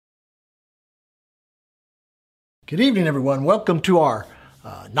Good evening, everyone. Welcome to our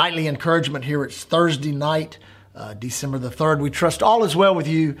nightly encouragement here. It's Thursday night, December the 3rd. We trust all is well with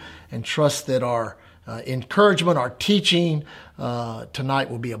you and trust that our encouragement, our teaching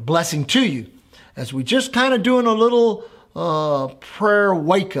tonight will be a blessing to you as we just kind of doing a little prayer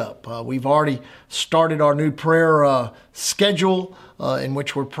wake up. We've already started our new prayer schedule in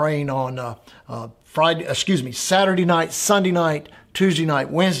which we're praying on Saturday night, Sunday night, Tuesday night,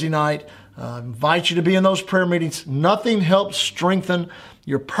 Wednesday night. Invite you to be in those prayer meetings. Nothing helps strengthen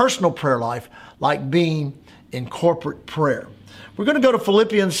your personal prayer life like being in corporate prayer. We're going to go to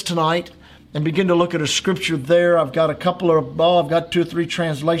Philippians tonight and begin to look at a scripture there. I've got I've got 2 or 3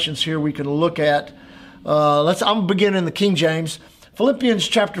 translations here we can look at. I'm beginning in the King James. Philippians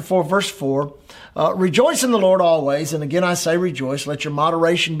chapter 4, verse 4. Rejoice in the Lord always. And again, I say rejoice. Let your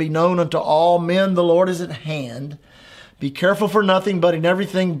moderation be known unto all men. The Lord is at hand. Be careful for nothing, but in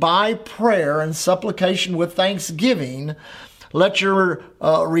everything by prayer and supplication with thanksgiving, let your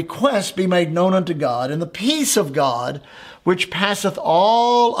requests be made known unto God. And the peace of God, which passeth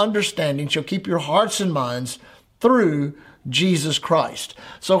all understanding, shall keep your hearts and minds through Jesus Christ.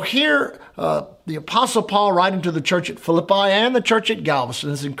 So here, the Apostle Paul, writing to the church at Philippi and the church at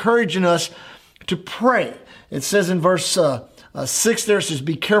Galveston, is encouraging us to pray. It says in verse 6 there, it says,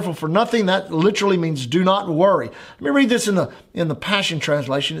 be careful for nothing. That literally means do not worry. Let me read this in the Passion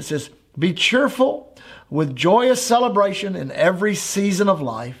Translation. It says, be cheerful with joyous celebration in every season of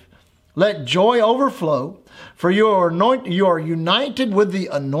life. Let joy overflow, for you are united with the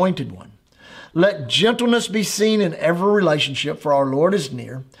Anointed One. Let gentleness be seen in every relationship, for our Lord is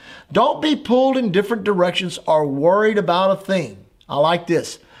near. Don't be pulled in different directions or worried about a thing. I like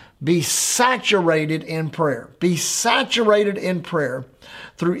this. Be saturated in prayer. Be saturated in prayer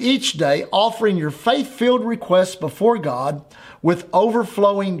through each day, offering your faith-filled requests before God with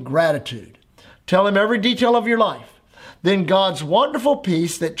overflowing gratitude. Tell Him every detail of your life. Then God's wonderful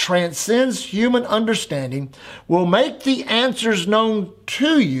peace that transcends human understanding will make the answers known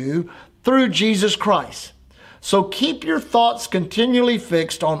to you through Jesus Christ. So keep your thoughts continually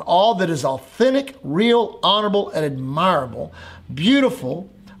fixed on all that is authentic, real, honorable, and admirable, beautiful,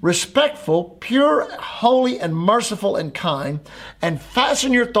 respectful, pure, holy, and merciful and kind, and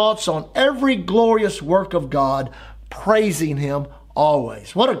fasten your thoughts on every glorious work of God, praising Him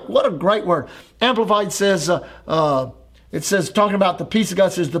always. What a great word. Amplified says, it says, talking about the peace of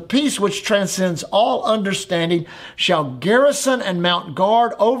God, says, the peace which transcends all understanding shall garrison and mount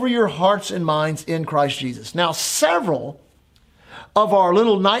guard over your hearts and minds in Christ Jesus. Now, several of our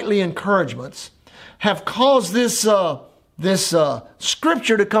little nightly encouragements have caused this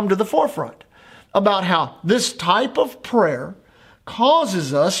scripture to come to the forefront about how this type of prayer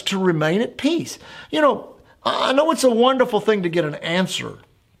causes us to remain at peace. You know, I know it's a wonderful thing to get an answer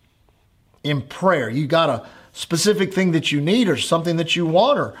in prayer. You got a specific thing that you need or something that you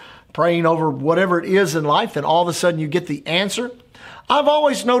want or praying over whatever it is in life, and all of a sudden you get the answer. I've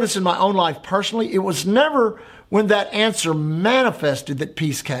always noticed in my own life personally, it was never when that answer manifested that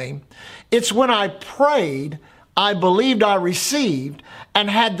peace came. It's when I prayed, I believed I received, and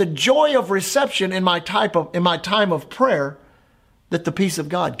had the joy of reception in my time of prayer, that the peace of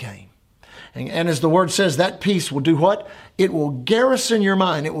God came. And as the word says, that peace will do what? It will garrison your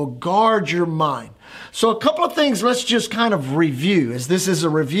mind. It will guard your mind. So a couple of things let's just kind of review, as this is a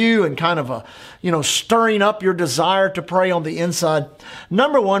review and kind of a, stirring up your desire to pray on the inside.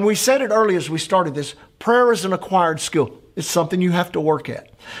 Number one, we said it earlier as we started this, prayer is an acquired skill. It's something you have to work at.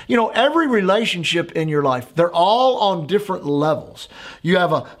 Every relationship in your life, they're all on different levels. You have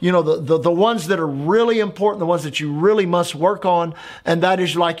the ones that are really important, the ones that you really must work on, and that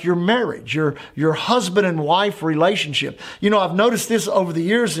is like your marriage, your husband and wife relationship. I've noticed this over the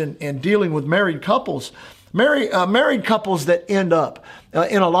years in dealing with married couples. Married couples that end up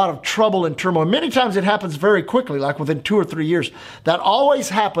in a lot of trouble and turmoil. Many times it happens very quickly, like within 2 or 3 years. That always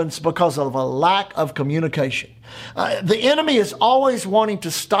happens because of a lack of communication. The enemy is always wanting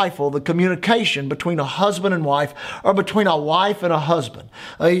to stifle the communication between a husband and wife, or between a wife and a husband.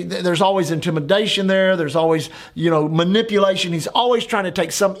 There's always intimidation there. There's always, manipulation. He's always trying to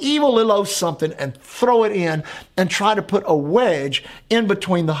take some evil little something and throw it in and try to put a wedge in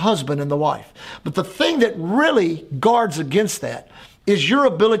between the husband and the wife. But the thing that really guards against that is your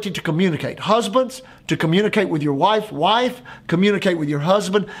ability to communicate. Husbands, to communicate with your wife. Wife, communicate with your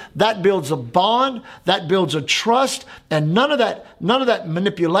husband. That builds a bond. That builds a trust. And none of that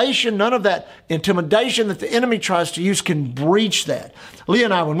manipulation, none of that intimidation that the enemy tries to use can breach that. Leah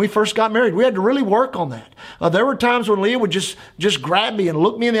and I, when we first got married, we had to really work on that. There were times when Leah would just grab me and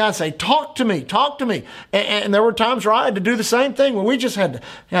look me in the eye and say, talk to me. And there were times where I had to do the same thing, when we just had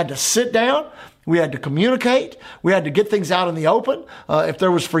to sit down We had to communicate. We had to get things out in the open. If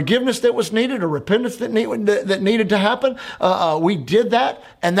there was forgiveness that was needed or repentance that needed to happen, we did that,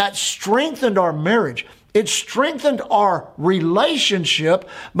 and that strengthened our marriage. It strengthened our relationship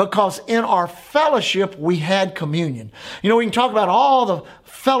because in our fellowship, we had communion. You know, we can talk about all the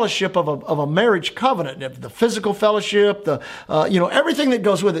fellowship of a marriage covenant, the physical fellowship, everything that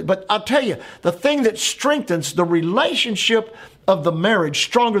goes with it. But I'll tell you, the thing that strengthens the relationship of the marriage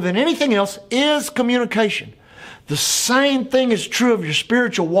stronger than anything else is communication. The same thing is true of your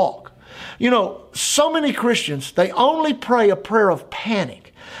spiritual walk. You know, so many Christians, they only pray a prayer of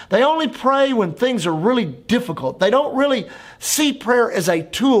panic. They only pray when things are really difficult. They don't really see prayer as a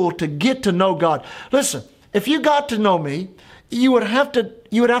tool to get to know God. Listen, if you got to know me, you would have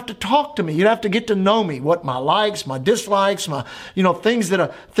to talk to me. You'd have to get to know me, what my likes, my dislikes, things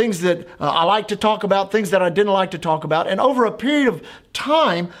that I like to talk about, things that I didn't like to talk about. And over a period of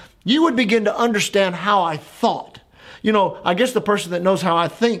time, you would begin to understand how I thought. You know, I guess the person that knows how I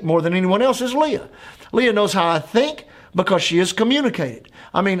think more than anyone else is Leah. Leah knows how I think because she has communicated.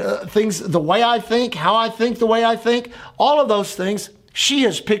 I mean, the way I think, how I think, the way I think, all of those things she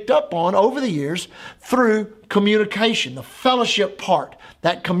has picked up on over the years through communication, the fellowship part,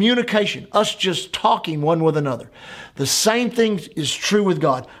 that communication, us just talking one with another. The same thing is true with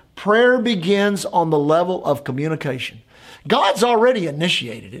God. Prayer begins on the level of communication. God's already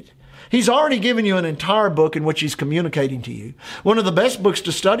initiated it. He's already given you an entire book in which He's communicating to you. One of the best books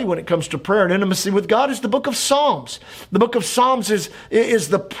to study when it comes to prayer and intimacy with God is the book of Psalms. The book of Psalms is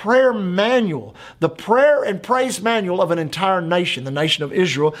the prayer manual, the prayer and praise manual of an entire nation, the nation of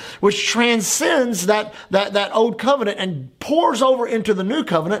Israel, which transcends that old covenant and pours over into the new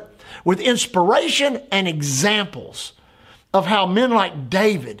covenant with inspiration and examples of how men like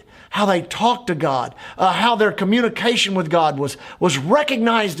David, how they talked to God, how their communication with God was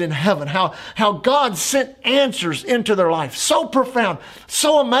recognized in heaven, how God sent answers into their life. So profound,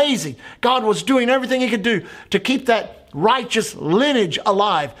 so amazing. God was doing everything He could do to keep that righteous lineage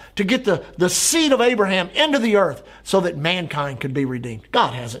alive, to get the seed of Abraham into the earth so that mankind could be redeemed.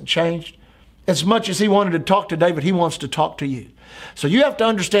 God hasn't changed. As much as He wanted to talk to David, He wants to talk to you. So you have to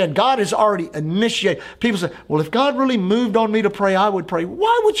understand, God has already initiated. People say, well, if God really moved on me to pray, I would pray.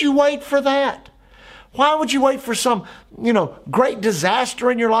 Why would you wait for that? Why would you wait for some, great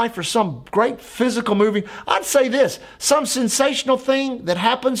disaster in your life or some great physical moving? I'd say this, some sensational thing that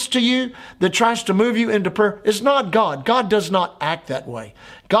happens to you that tries to move you into prayer is not God. God does not act that way.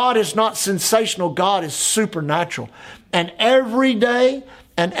 God is not sensational. God is supernatural. And every day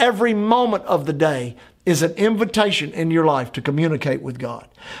and every moment of the day is an invitation in your life to communicate with God.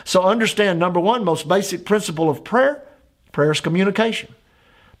 So understand, number one, most basic principle of prayer is communication.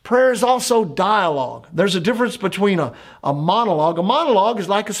 Prayer is also dialogue. There's a difference between a monologue. A monologue is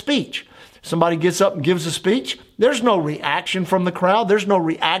like a speech. Somebody gets up and gives a speech. There's no reaction from the crowd. There's no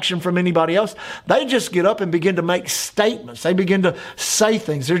reaction from anybody else. They just get up and begin to make statements. They begin to say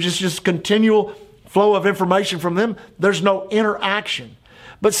things. There's just continual flow of information from them. There's no interaction.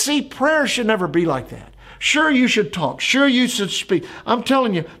 But see, prayer should never be like that. Sure, you should talk. Sure, you should speak. I'm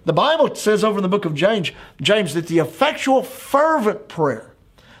telling you, the Bible says over in the book of James that the effectual, fervent prayer.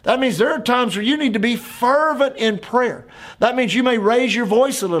 That means there are times where you need to be fervent in prayer. That means you may raise your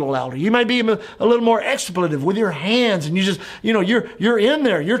voice a little louder. You may be a little more expletive with your hands, and you just, you're in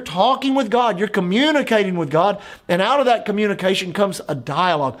there. You're talking with God. You're communicating with God. And out of that communication comes a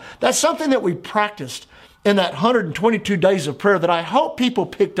dialogue. That's something that we practiced in that 122 days of prayer that I hope people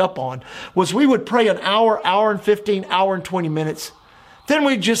picked up on, was we would pray an hour, hour and 15, hour and 20 minutes. Then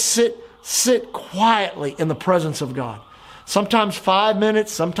we'd just sit quietly in the presence of God. Sometimes 5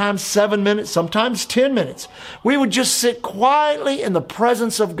 minutes, sometimes 7 minutes, sometimes 10 minutes. We would just sit quietly in the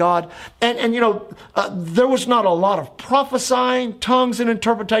presence of God. And there was not a lot of prophesying, tongues and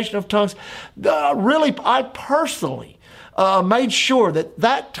interpretation of tongues. Really, I personally made sure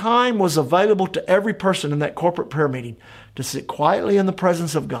that time was available to every person in that corporate prayer meeting to sit quietly in the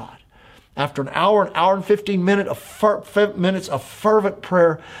presence of God. After an hour and 15 minutes of fervent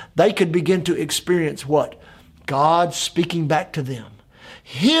prayer, they could begin to experience what? God speaking back to them.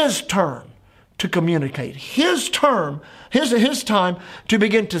 His turn to communicate. His time to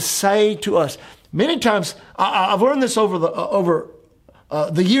begin to say to us. Many times, I've learned this over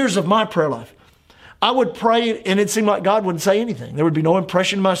the years of my prayer life. I would pray and it seemed like God wouldn't say anything. There would be no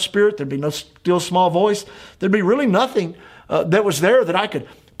impression in my spirit. There'd be no still small voice. There'd be really nothing that was there that I could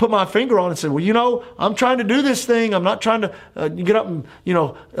put my finger on it and say, well, you know, I'm trying to do this thing. I'm not trying to get up and,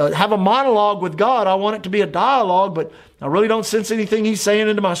 have a monologue with God. I want it to be a dialogue, but I really don't sense anything He's saying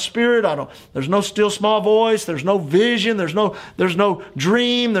into my spirit. There's no still small voice. There's no vision. There's no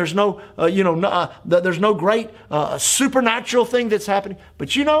dream. There's no, there's no great supernatural thing that's happening.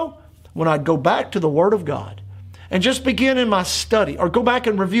 But when I go back to the Word of God, and just begin in my study, or go back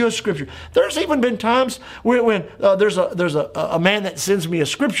and review a scripture. There's even been times when there's a man that sends me a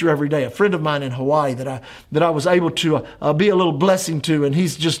scripture every day, a friend of mine in Hawaii that I was able to be a little blessing to, and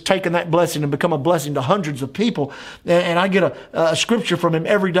he's just taken that blessing and become a blessing to hundreds of people. And I get a scripture from him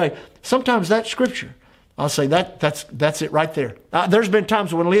every day. Sometimes that scripture, I'll say that's it right there. There's been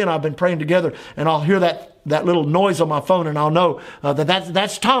times when Leah and I have been praying together, and I'll hear that little noise on my phone, and I'll know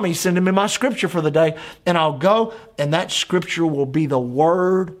that's Tommy sending me my scripture for the day. And I'll go, and that scripture will be the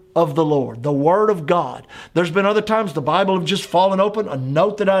Word of the Lord, the Word of God. There's been other times the Bible have just fallen open, a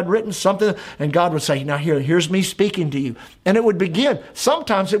note that I'd written, something, and God would say, now here's me speaking to you. And it would begin,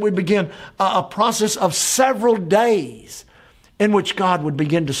 sometimes it would begin a process of several days in which God would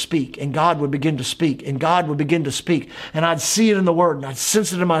begin to speak, and God would begin to speak, and God would begin to speak. And I'd see it in the Word, and I'd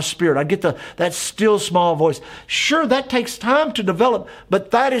sense it in my spirit. I'd get that still small voice. Sure, that takes time to develop, but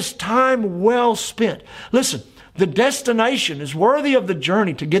that is time well spent. Listen, the destination is worthy of the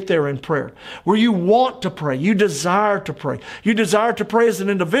journey to get there in prayer, where you want to pray, you desire to pray. You desire to pray as an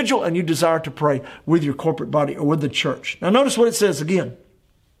individual, and you desire to pray with your corporate body or with the church. Now notice what it says again,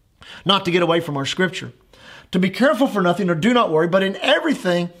 not to get away from our scripture. To be careful for nothing, or do not worry, but in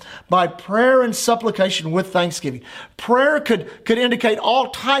everything by prayer and supplication with thanksgiving. Prayer could indicate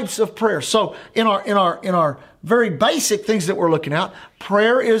all types of prayer. So in our very basic things that we're looking at,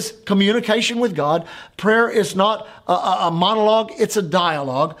 prayer is communication with God. Prayer is not a monologue, it's a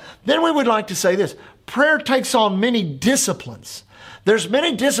dialogue. Then we would like to say this: prayer takes on many disciplines. There's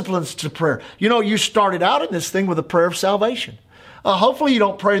many disciplines to prayer. You started out in this thing with a prayer of salvation. Hopefully you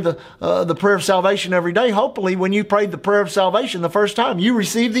don't pray the prayer of salvation every day. Hopefully when you prayed the prayer of salvation the first time, you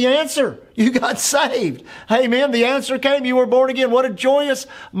received the answer. You got saved. Amen. The answer came. You were born again. What a joyous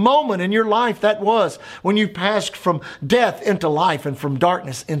moment in your life that was when you passed from death into life and from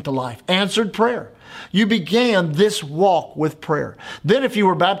darkness into life. Answered prayer. You began this walk with prayer. Then if you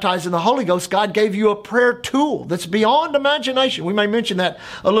were baptized in the Holy Ghost, God gave you a prayer tool that's beyond imagination. We may mention that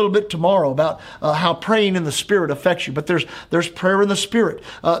a little bit tomorrow about how praying in the Spirit affects you. But there's prayer in the Spirit.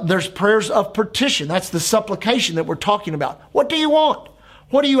 There's prayers of petition. That's the supplication that we're talking about. What do you want?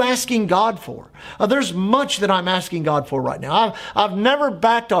 What are you asking God for? There's much that I'm asking God for right now. I've never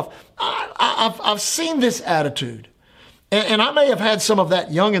backed off. I've seen this attitude. And I may have had some of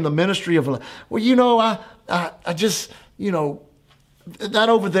that young in the ministry of, I just, that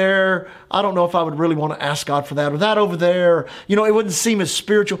over there, I don't know if I would really want to ask God for that, or that over there, it wouldn't seem as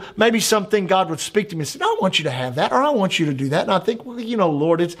spiritual. Maybe something God would speak to me and say, I want you to have that, or I want you to do that. And I think,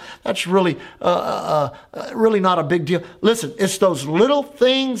 Lord, that's really, really not a big deal. Listen, it's those little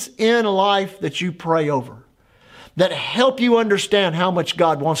things in life that you pray over that help you understand how much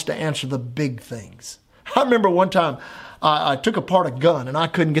God wants to answer the big things. I remember one time, I took apart a gun, and I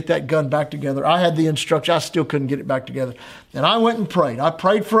couldn't get that gun back together. I had the instruction. I still couldn't get it back together. And I went and prayed. I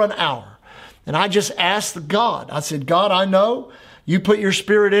prayed for an hour. And I just asked God. I said, God, I know you put your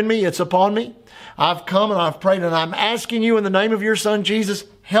Spirit in me. It's upon me. I've come and I've prayed, and I'm asking you in the name of your Son, Jesus,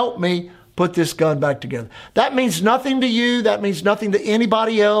 help me put this gun back together. That means nothing to you. That means nothing to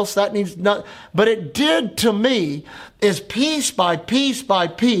anybody else. That means not. But it did to me is piece by piece by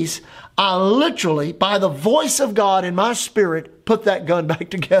piece, I literally, by the voice of God in my spirit, put that gun back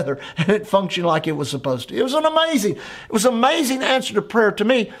together, and it functioned like it was supposed to. It was an amazing answer to prayer to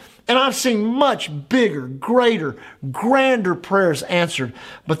me. And I've seen much bigger, greater, grander prayers answered.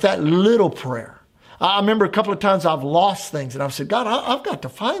 But that little prayer, I remember a couple of times I've lost things, and I've said, God, I've got to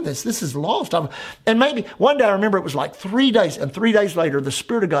find this. This is lost. And maybe one day I remember it was like 3 days, and 3 days later, the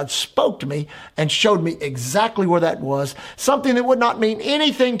Spirit of God spoke to me and showed me exactly where that was. Something that would not mean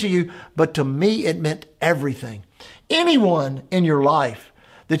anything to you, but to me, it meant everything. Anyone in your life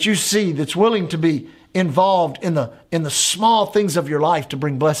that you see that's willing to be involved in the small things of your life to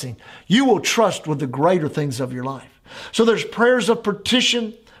bring blessing, you will trust with the greater things of your life. So there's prayers of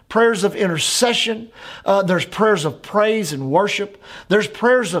petition, prayers of intercession. There's prayers of praise and worship. There's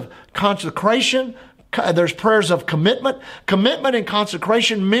prayers of consecration. There's prayers of commitment. Commitment and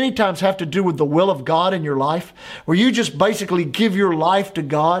consecration many times have to do with the will of God in your life, where you just basically give your life to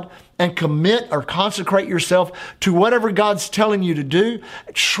God and commit or consecrate yourself to whatever God's telling you to do,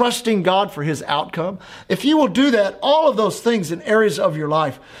 trusting God for His outcome. If you will do that, all of those things in areas of your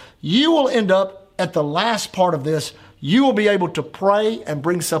life, you will end up at the last part of this. you will be able to pray and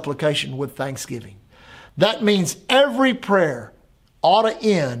bring supplication with thanksgiving. That means every prayer ought to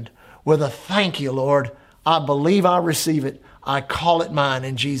end with a thank you, Lord. I believe I receive it. I call it mine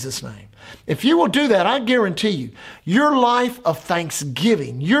in Jesus' name. If you will do that, I guarantee you, your life of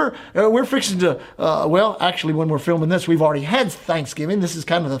thanksgiving, we're fixing to, actually when we're filming this, we've already had Thanksgiving. This is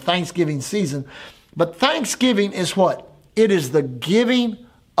kind of the Thanksgiving season. But Thanksgiving is what? It is the giving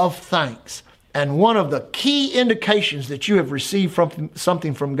of thanks. And one of the key indications that you have received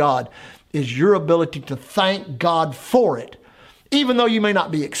something from God is your ability to thank God for it, even though you may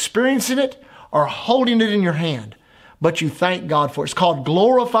not be experiencing it or holding it in your hand. But you thank God for it. It's called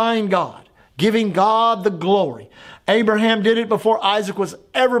glorifying God, giving God the glory. Abraham did it before Isaac was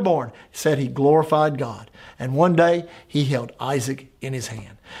ever born. He said he glorified God. And one day he held Isaac in his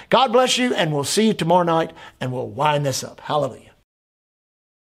hand. God bless you, and we'll see you tomorrow night, and we'll wind this up. Hallelujah.